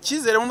ngira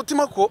icyizere mu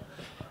mutima ko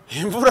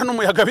imvura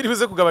n'umuyaga biri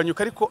bize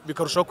kugabanyuka ariko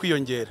bikarushaho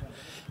kwiyongera.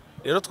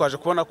 Rero twaje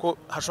kubona ko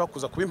hashobora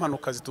kuza kuba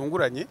impanuka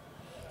zitunguranye,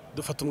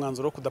 dufata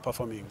umwanzuro wo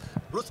kudaperforminga.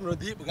 Bruce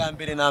Melody bwa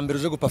mbere na mbere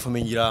uje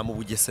guperformingira mu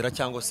Bugesera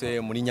cyangwa se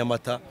muri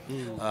Nyamata,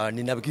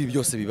 ni nabwo ibi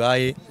byose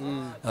bibaye,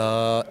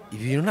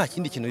 ibintu nta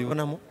kindi kintu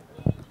bibonamo.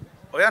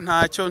 Oya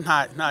ntacyo,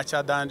 nta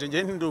cyadanje,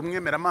 nge ndi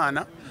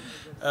umwemeramana,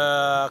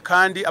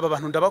 kandi aba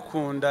bantu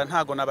ndabakunda,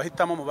 ntago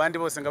nabahitamo mu bandi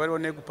bose ngabariho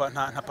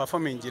nta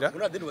performingira.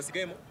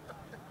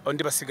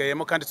 Undi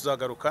basigayemo kandi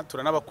tuzagaruka,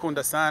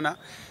 turanabakunda sana,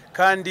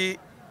 kandi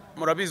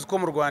murabizi ko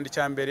mu Rwanda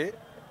cyambere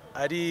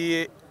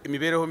ari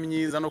imibereho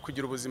myiza no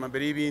kugira ubuzima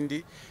mbere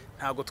y'ibindi.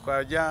 Ntago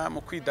twajya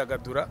mu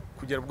kwidagadura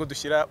kugera ubwo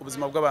dushyira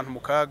ubuzima bw'abantu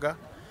mu kaga.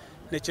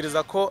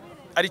 Nekereza ko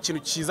ari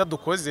ikintu cyiza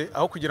dukoze,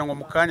 aho kugira ngo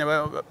mu kanya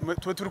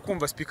tube turi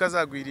kumva speaker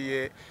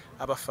zagwiriye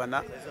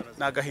abafana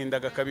n'agahinda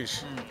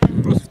gakabije.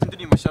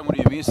 Indirimbo nshya muri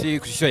iyi minsi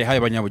kushyira yahaye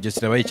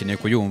abanyabugesera bayikeneye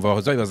kuyumva,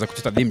 aho zabibaza ko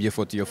tutadimbye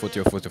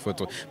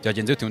foto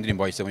byagenze bite mu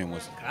ndirimbo wahisemo uyu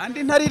munsi?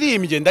 Kandi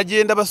ntaririmbye,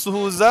 ndagenda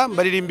basuhuza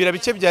mbaririmbira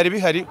bike byari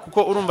bihari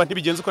kuko urumva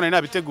ntibigenze uko nari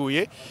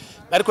nabiteguye,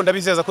 ariko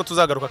ndabizeza ko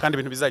tuzagaruka kandi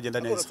ibintu bizagenda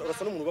neza.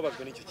 Urasa n'umuntu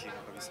ubabajwe n'icyo kintu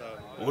kabisa.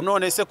 Ubu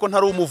none se ko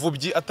ntari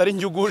umuvubyi atari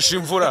njyugusha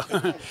imvura.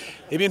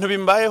 Ibintu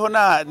bimbayeho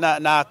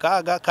na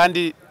akaga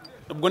kandi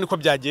ubwo niko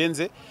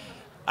byagenze,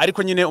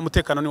 ariko nyine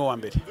umutekano ni wo wa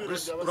mbere.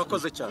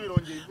 Urakoze cyane.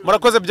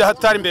 Murakoze bya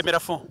hatari mbemera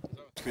fo.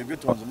 twebwe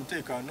tubanza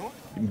umutekano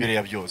imbere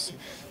ya byose.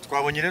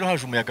 Twabonye rero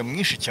haje umuyaga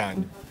mwinshi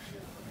cyane,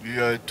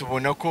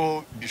 tubona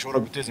ko bishobora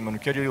guteza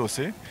impanuka iyo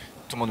yose,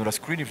 tumanura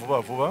screen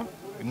vuba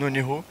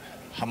noneho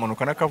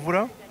hamanuka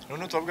n'akavura,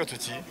 noneho twavuga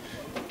tuti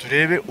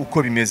turebe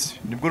uko bimeze.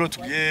 Nibwo rero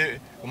tugiye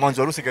umanzi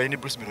wari usigaye ni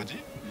Bruce Melody,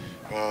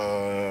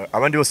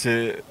 abandi bose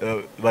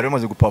bari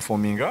bamaze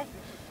guperforminga,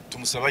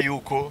 tumusaba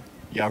yuko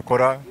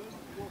yakora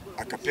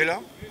akapela,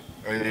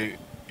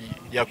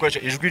 yakoresha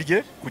ijwi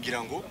rye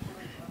kugira ngo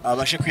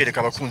abashe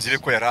kwiyereka abakunzi be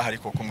ko yari ahari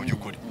koko mu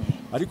by'ukuri.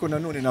 Ariko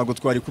nanone ntabwo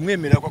twari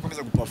kumwemerera ko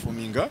akomeza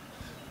guperforminga,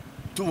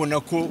 tubona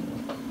ko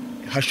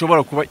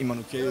hashobora kuba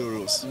impanuka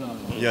yose.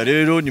 Ya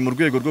rero ni mu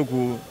rwego rwo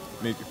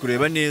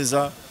kureba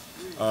neza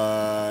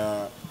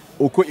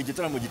uko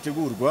igitaramo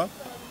gitegurwa,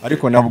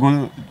 ariko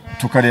nabwo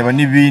tukareba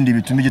n'ibindi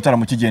bituma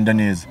igitaramo kigenda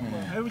neza.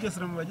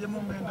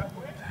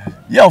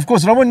 Yeah, of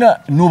course urabona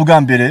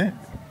n'ubwa mbere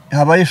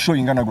habaye show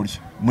ingana gutya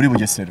muri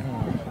Bugesera.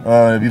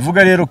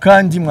 Bivuga rero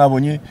kandi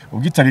mwabonye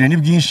ubwitabire ni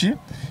bwinshi,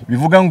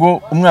 bivuga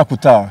ngo umwaka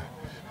utaha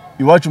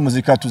iwacu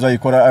muzika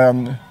tuzayikora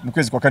mu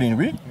kwezi kwa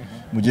 7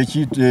 mu gihe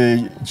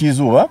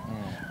cy'izuba.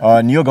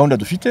 Niyo gahunda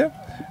dufite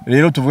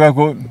rero, tuvuga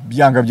ko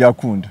byanga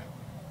byakunda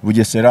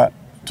Bugesera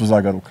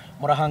tuzagaruka.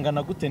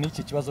 Murahangana gute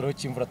n'iki kibazo rero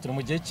cy'imvura? Turi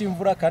mu gihe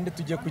cy'imvura kandi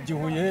tugiye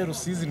kugihuye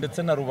Rusizi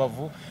ndetse na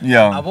Rubavu.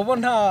 Abo bo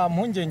nta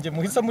mpungenge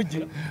muhisa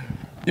mugira?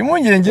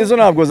 Impungenge zo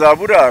ntabwo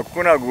zabura,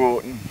 kuko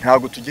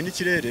ntabwo tugenda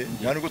ikirere,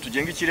 ntabwo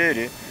tugenga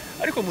ikirere,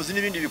 ariko muzi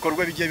n'ibindi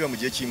bikorwa bigiye biba mu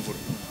gihe cy'imvura,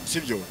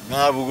 sibyo?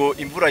 Ntabwo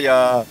imvura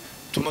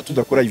yatuma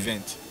tudakora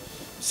event,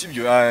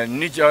 sibyo?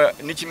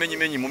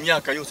 N'ikimenyimenyi mu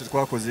myaka yose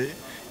twakoze,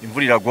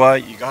 imvura iragwa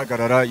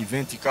igahagarara,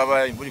 event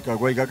ikaba, imvura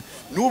ikagwa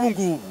n'ubu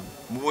ngubu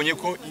mubonye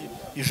ko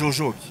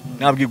ijojobye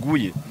ntabwo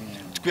iguye.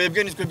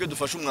 Twebwe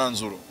dufashe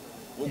umwanzuro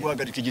wo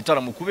guhagarika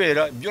igitaramo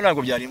kubera byo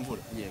ntabwo byari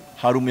imvura,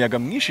 hari umuyaga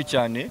mwinshi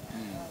cyane,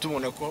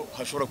 tubona ko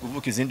hashobora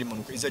kuvuka izindi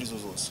mpanuka izo arizo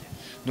zose.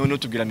 Noneho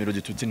tubwira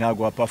Melody tuti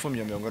ntabwo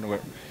waperformira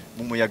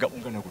mu muyaga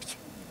ungana gutya.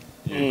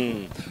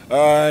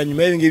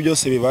 Nyuma y'ibingibi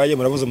byose bibaye,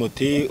 muravuze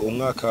muti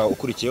umwaka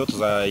ukurikiyeho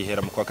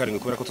tuzayihera mu kwa 7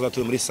 kubera ko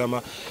tuzatuye muri sama.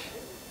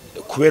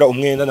 Kubera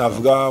umwenda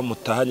navuga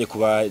mutahanye ku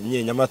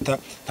banyenyamata,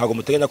 ntabwo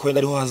muteganya ko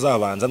wenda ariho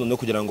hazabanza noneho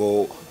kugira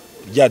ngo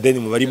bya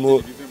deni mu barimo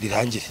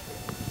rirangire.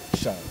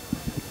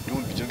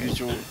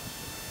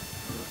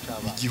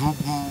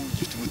 Igihugu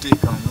gifite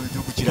umutekano,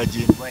 igihugu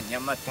kiragendwa,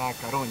 Nyamata,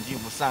 Karongi,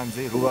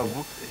 Musanze,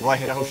 Rubavu,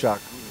 wahera aho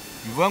ushaka.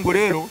 Bivuga ngo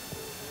rero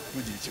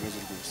tugira ikibazo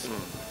rwose,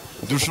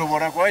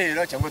 dushobora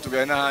kwahera cyangwa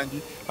tugana n'ahandi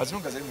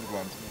azungaza ari mu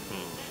Rwanda.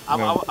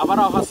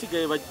 Abari aho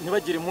hasigaye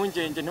ntibagire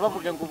impungenge,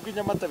 ntibavuge ngo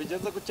ubw'inyamata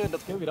bigenze gutya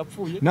twe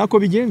birapfuye. Nako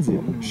bigenze,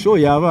 show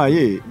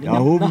yabaye,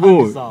 ahubwo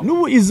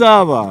n'ubu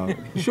izaba,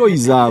 show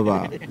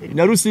izaba,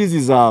 na Rusizi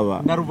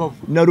izaba,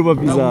 na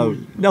Rubavu izaba,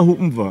 naho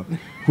umva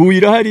Huye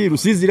irahari,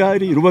 Rusizi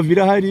irahari, Rubavu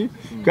irahari,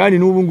 kandi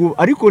n'ubu ngubu.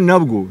 Ariko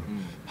nabwo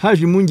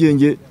haje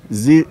impungenge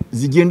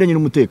zigendanye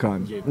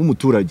n'umutekano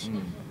w'umuturage,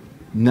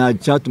 nta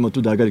cyatuma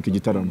tudahagarika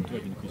igitaramo.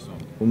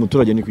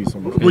 Umuturage ni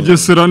kwisonga.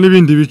 Bugesera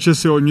n'ibindi bice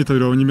se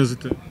imyitabire abanyemeze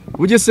ite?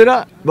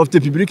 Bugesera bafite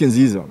public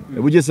nziza,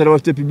 Bugesera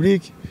bafite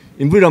public,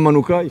 imvura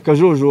iramanuka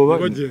ikajojoba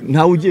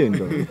nta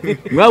ugenda.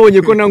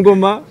 Mwabonye ko na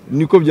Ngoma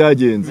niko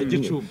byagenze,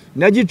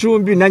 na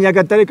Gicumbi na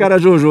Nyagatare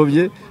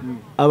karajojobye,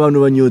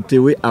 abantu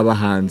banyotewe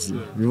abahanzi.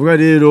 Bivuga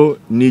rero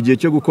ni igihe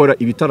cyo gukora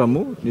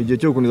ibitaramo, ni igihe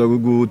cyo gukomeza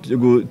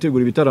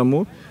gutegura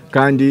ibitaramo,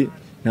 kandi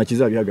nta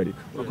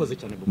kizabihagarika.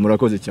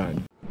 Murakoze cyane.